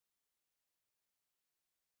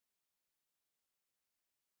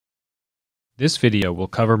This video will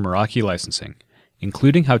cover Meraki licensing,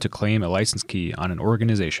 including how to claim a license key on an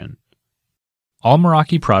organization. All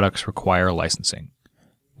Meraki products require licensing.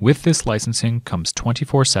 With this licensing comes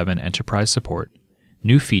 24/7 enterprise support,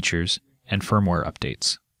 new features, and firmware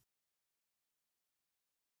updates.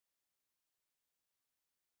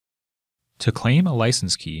 To claim a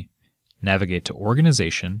license key, navigate to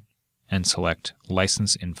Organization and select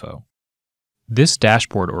License Info. This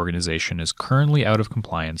dashboard organization is currently out of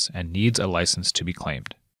compliance and needs a license to be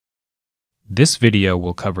claimed. This video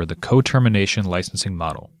will cover the co-termination licensing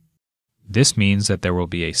model. This means that there will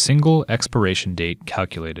be a single expiration date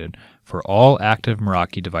calculated for all active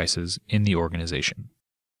Meraki devices in the organization.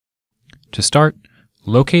 To start,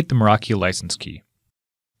 locate the Meraki license key.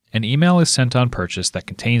 An email is sent on purchase that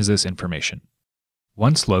contains this information.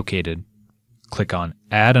 Once located, click on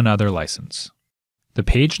Add Another License. The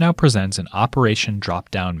page now presents an Operation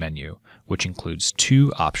drop-down menu, which includes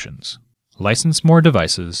two options: License More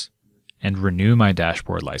Devices and Renew My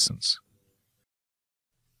Dashboard License.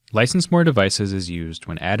 License More Devices is used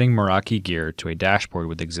when adding Meraki gear to a dashboard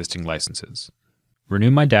with existing licenses. Renew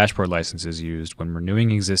My Dashboard License is used when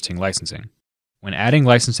renewing existing licensing. When adding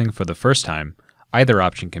licensing for the first time, either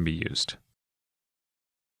option can be used.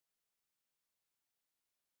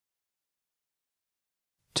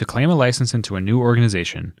 To claim a license into a new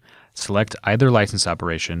organization, select either license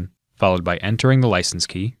operation, followed by entering the license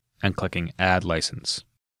key and clicking Add License.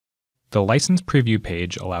 The license preview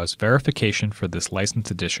page allows verification for this license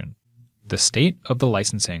addition. The state of the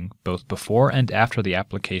licensing, both before and after the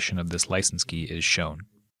application of this license key, is shown.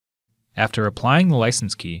 After applying the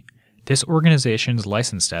license key, this organization's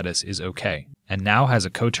license status is OK, and now has a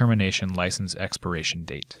co-termination license expiration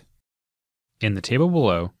date. In the table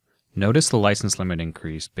below, notice the license limit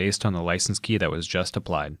increase based on the license key that was just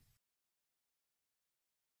applied.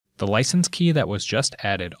 The license key that was just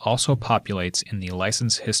added also populates in the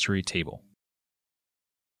license history table.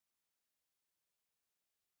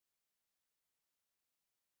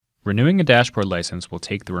 Renewing a dashboard license will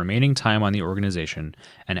take the remaining time on the organization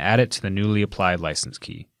and add it to the newly applied license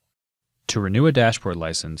key. To renew a dashboard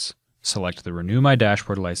license, select the Renew My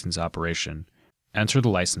Dashboard License operation, enter the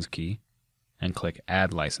license key, and click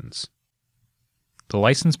Add License. The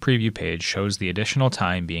license preview page shows the additional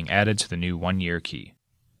time being added to the new one-year key.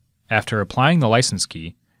 After applying the license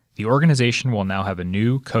key, the organization will now have a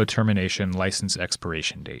new co-termination license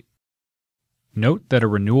expiration date. Note that a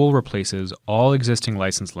renewal replaces all existing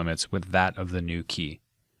license limits with that of the new key.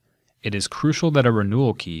 It is crucial that a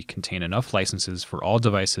renewal key contain enough licenses for all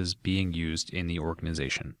devices being used in the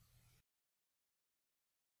organization.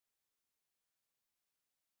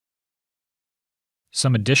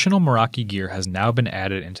 Some additional Meraki gear has now been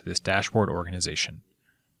added into this dashboard organization.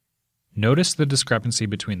 Notice the discrepancy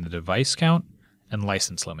between the device count and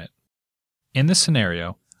license limit. In this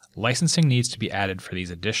scenario, licensing needs to be added for these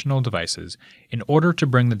additional devices in order to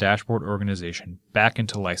bring the dashboard organization back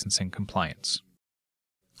into licensing compliance.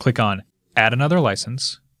 Click on Add Another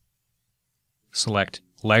License, select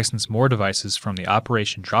License More Devices from the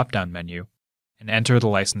Operation drop-down menu, and enter the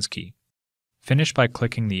license key. Finish by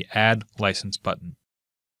clicking the Add License button.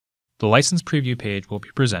 The license preview page will be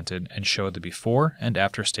presented and show the before and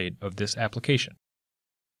after state of this application.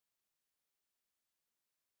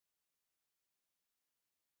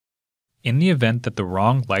 In the event that the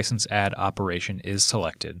wrong license add operation is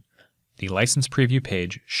selected, the license preview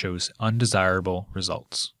page shows undesirable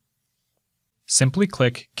results. Simply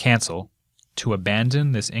click Cancel to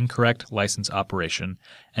abandon this incorrect license operation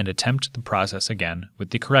and attempt the process again with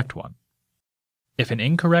the correct one. If an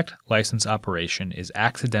incorrect license operation is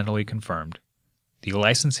accidentally confirmed, the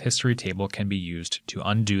license history table can be used to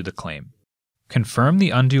undo the claim. Confirm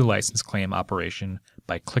the undo license claim operation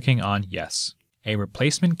by clicking on Yes. A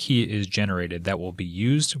replacement key is generated that will be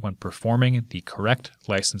used when performing the correct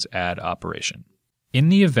license add operation. In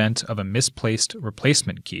the event of a misplaced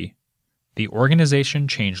replacement key, the organization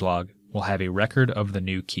changelog will have a record of the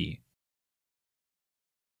new key.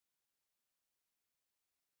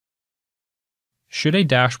 Should a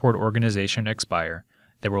dashboard organization expire,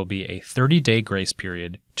 there will be a 30-day grace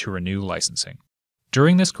period to renew licensing.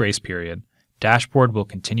 During this grace period, dashboard will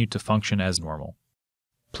continue to function as normal.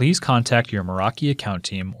 Please contact your Meraki account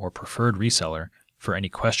team or preferred reseller for any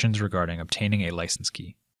questions regarding obtaining a license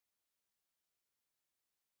key.